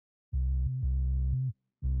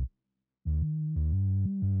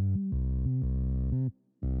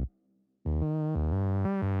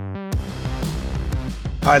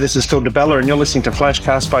Hi, this is Phil DeBella, and you're listening to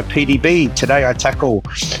Flashcast by PDB. Today I tackle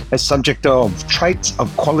a subject of traits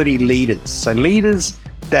of quality leaders. So leaders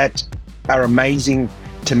that are amazing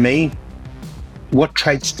to me. What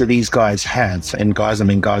traits do these guys have? And guys, I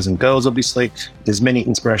mean guys and girls, obviously. There's many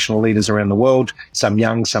inspirational leaders around the world, some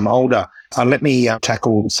young, some older. Let me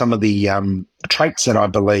tackle some of the traits that I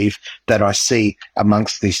believe that I see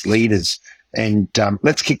amongst these leaders. And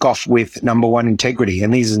let's kick off with number one, integrity.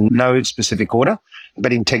 And these are no specific order,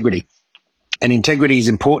 but integrity. And integrity is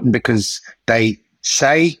important because they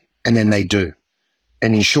say and then they do.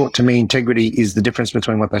 And in short, to me, integrity is the difference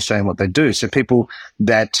between what they say and what they do. So people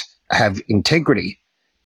that have integrity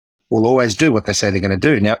will always do what they say they're going to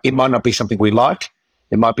do. Now, it might not be something we like.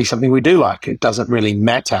 It might be something we do like. It doesn't really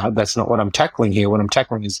matter. That's not what I'm tackling here. What I'm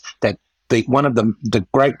tackling is that one of the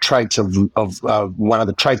great traits of one of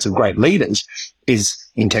the traits of great leaders is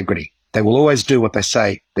integrity. They will always do what they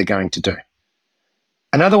say they're going to do.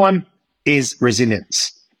 Another one is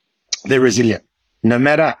resilience. They're resilient. No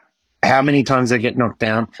matter how many times they get knocked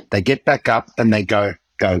down, they get back up and they go.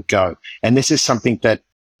 And this is something that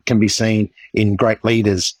can be seen in great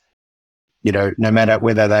leaders. You know, no matter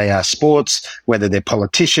whether they are sports, whether they're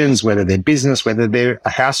politicians, whether they're business, whether they're a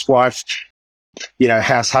housewife,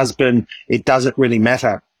 house husband, it doesn't really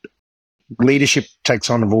matter. Leadership takes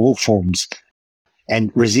on of all forms,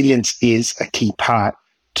 and resilience is a key part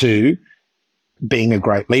to being a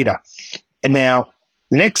great leader. And now,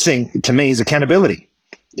 the next thing to me is accountability.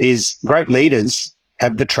 Is great leaders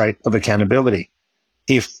have the trait of accountability.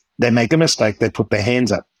 If they make a mistake, they put their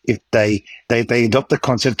hands up. If they adopt the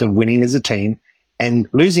concept of winning as a team and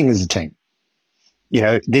losing as a team.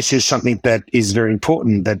 This is something that is very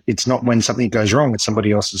important, that it's not when something goes wrong, it's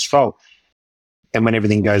somebody else's fault. And when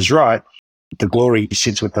everything goes right, the glory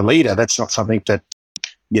sits with the leader. That's not something that,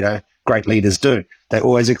 great leaders do. They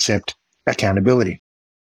always accept accountability.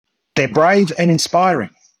 They're brave and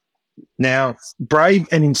inspiring. Now, brave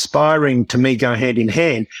and inspiring to me go hand in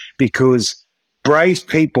hand because brave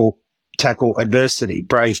people tackle adversity.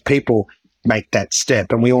 Brave people make that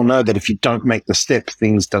step. And we all know that if you don't make the step,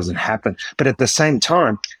 things doesn't happen. But at the same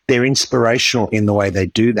time, they're inspirational in the way they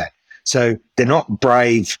do that. So they're not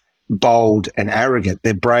brave, bold, and arrogant.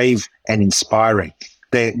 They're brave and inspiring.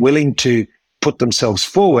 They're willing to put themselves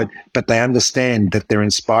forward, but they understand that they're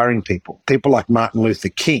inspiring people. People like Martin Luther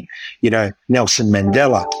King, Nelson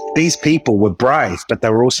Mandela. These people were brave, but they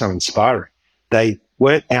were also inspiring. They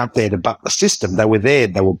weren't out there to buck the system. They were there.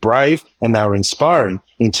 They were brave and they were inspiring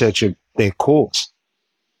in search of their cause.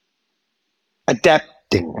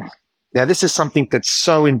 Adapting. Now, this is something that's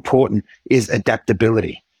so important, is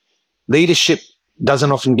adaptability. Leadership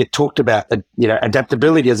doesn't often get talked about.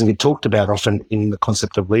 Adaptability doesn't get talked about often in the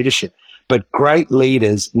concept of leadership. But great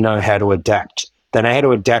leaders know how to adapt. They know how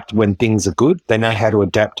to adapt when things are good. They know how to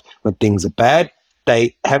adapt when things are bad.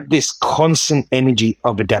 They have this constant energy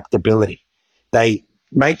of adaptability. They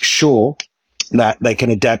make sure that they can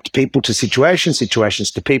adapt people to situations,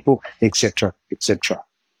 situations to people, etc., etc.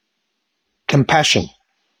 Compassion.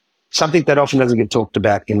 Something that often doesn't get talked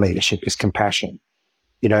about in leadership is compassion.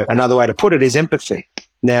 Another way to put it is empathy.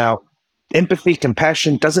 Now, empathy,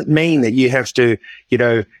 compassion doesn't mean that you have to,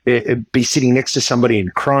 be sitting next to somebody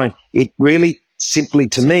and crying. It really simply,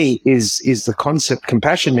 to me, is the concept.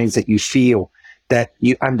 Compassion means that you feel, that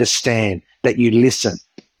you understand, that you listen.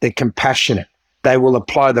 They're compassionate. They will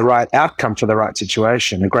apply the right outcome for the right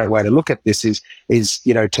situation. A great way to look at this is,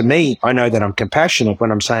 to me, I know that I'm compassionate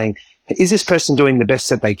when I'm saying, is this person doing the best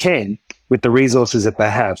that they can with the resources that they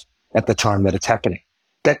have at the time that it's happening?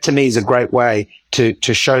 That to me is a great way to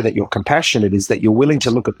show that you're compassionate, is that you're willing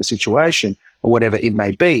to look at the situation or whatever it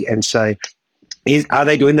may be and say, are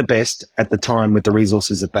they doing the best at the time with the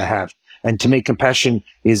resources that they have? And to me, compassion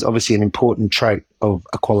is obviously an important trait of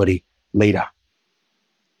a quality leader.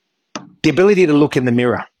 The ability to look in the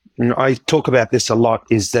mirror, and I talk about this a lot,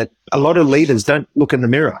 is that a lot of leaders don't look in the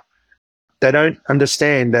mirror. They don't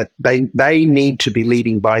understand that they need to be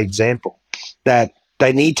leading by example, that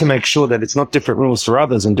they need to make sure that it's not different rules for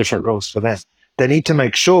others and different rules for them. They need to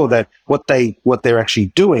make sure that what they're actually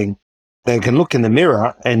doing, they can look in the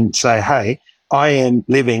mirror and say, hey, I am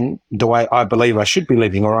living the way I believe I should be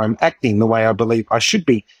living, or I'm acting the way I believe I should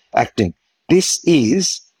be acting. This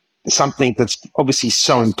is something that's obviously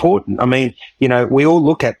so important. I mean, we all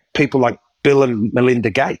look at people like Bill and Melinda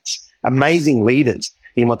Gates, amazing leaders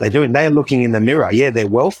in what they're doing. They're looking in the mirror. Yeah, they're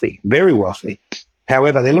wealthy, very wealthy.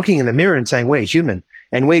 However, they're looking in the mirror and saying, we're human,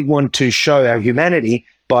 and we want to show our humanity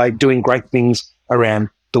by doing great things around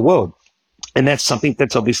the world. And that's something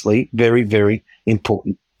that's obviously very, very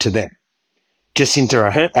important to them.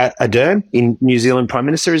 Jacinda Ardern in New Zealand Prime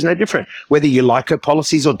Minister is no different. Whether you like her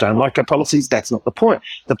policies or don't like her policies, that's not the point.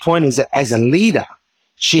 The point is that as a leader,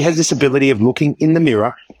 she has this ability of looking in the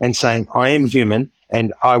mirror and saying, I am human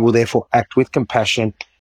and I will therefore act with compassion,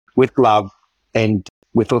 with love, and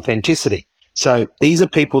with authenticity. So these are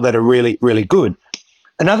people that are really, really good.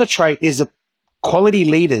 Another trait is that quality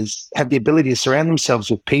leaders have the ability to surround themselves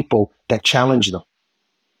with people that challenge them.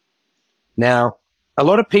 Now, a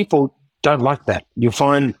lot of people don't like that. You'll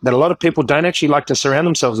find that a lot of people don't actually like to surround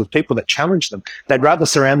themselves with people that challenge them. They'd rather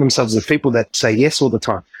surround themselves with people that say yes all the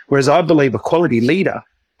time. Whereas I believe a quality leader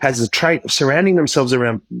has the trait of surrounding themselves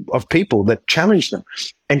around of people that challenge them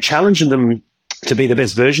and challenge them to be the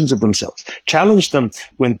best versions of themselves. Challenge them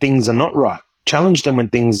when things are not right. Challenge them when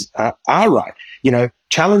things are right.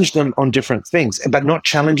 Challenge them on different things, but not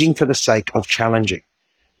challenging for the sake of challenging.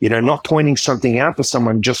 Not pointing something out for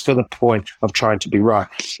someone just for the point of trying to be right.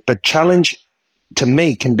 But challenge, to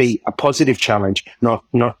me, can be a positive challenge, not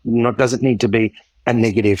doesn't need to be a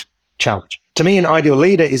negative challenge. To me, an ideal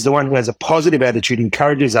leader is the one who has a positive attitude,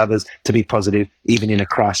 encourages others to be positive, even in a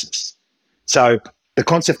crisis. So the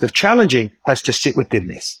concept of challenging has to sit within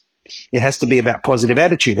this. It has to be about positive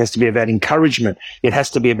attitude. It has to be about encouragement. It has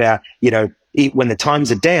to be about, when the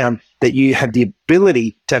times are down, that you have the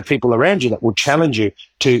ability to have people around you that will challenge you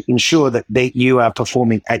to ensure that you are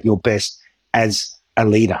performing at your best as a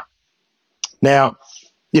leader. Now,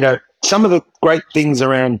 some of the great things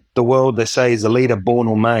around the world, they say, is a leader born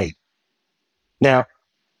or made. Now,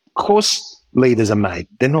 of course, leaders are made.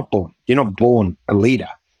 They're not born. You're not born a leader.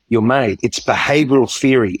 You're made. It's behavioral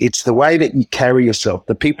theory. It's the way that you carry yourself,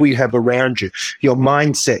 the people you have around you. Your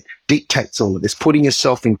mindset dictates all of this. Putting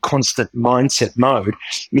yourself in constant mindset mode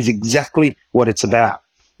is exactly what it's about.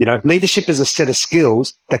 Leadership is a set of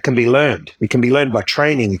skills that can be learned. It can be learned by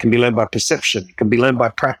training. It can be learned by perception. It can be learned by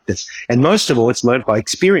practice. And most of all, it's learned by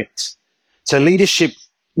experience. So leadership,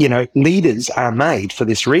 leaders are made for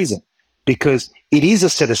this reason, because it is a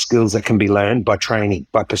set of skills that can be learned by training,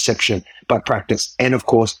 by perception, by practice, and of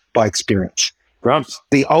course, by experience, right?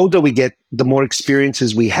 The older we get, the more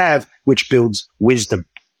experiences we have, which builds wisdom.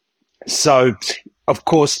 So, of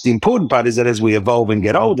course, the important part is that as we evolve and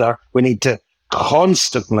get older, we need to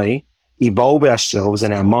constantly evolve ourselves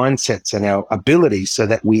and our mindsets and our abilities so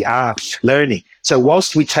that we are learning. So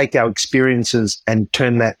whilst we take our experiences and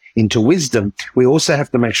turn that into wisdom, we also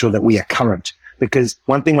have to make sure that we are current. Because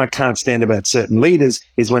one thing I can't stand about certain leaders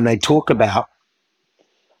is when they talk about,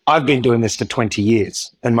 I've been doing this for 20 years.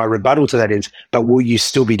 And my rebuttal to that is, but will you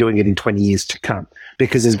still be doing it in 20 years to come?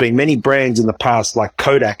 Because there's been many brands in the past like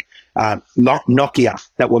Kodak, Nokia,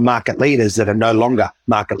 that were market leaders that are no longer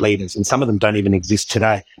market leaders. And some of them don't even exist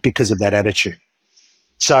today because of that attitude.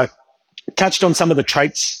 So touched on some of the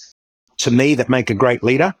traits to me that make a great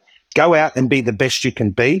leader. Go out and be the best you can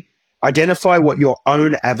be. Identify what your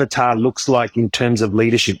own avatar looks like in terms of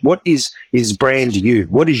leadership. What is brand you?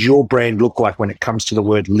 What does your brand look like when it comes to the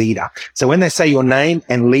word leader? So when they say your name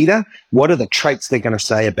and leader, what are the traits they're going to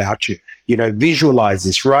say about you? Visualize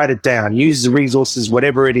this, write it down, use the resources,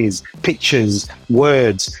 whatever it is, pictures,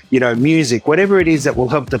 words, music, whatever it is that will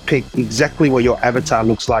help depict exactly what your avatar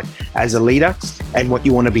looks like as a leader and what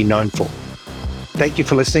you want to be known for. Thank you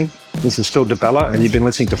for listening. This is Phil DeBella, and you've been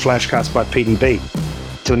listening to Flashcast by PDB.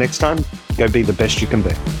 Till next time, go be the best you can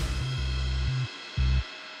be.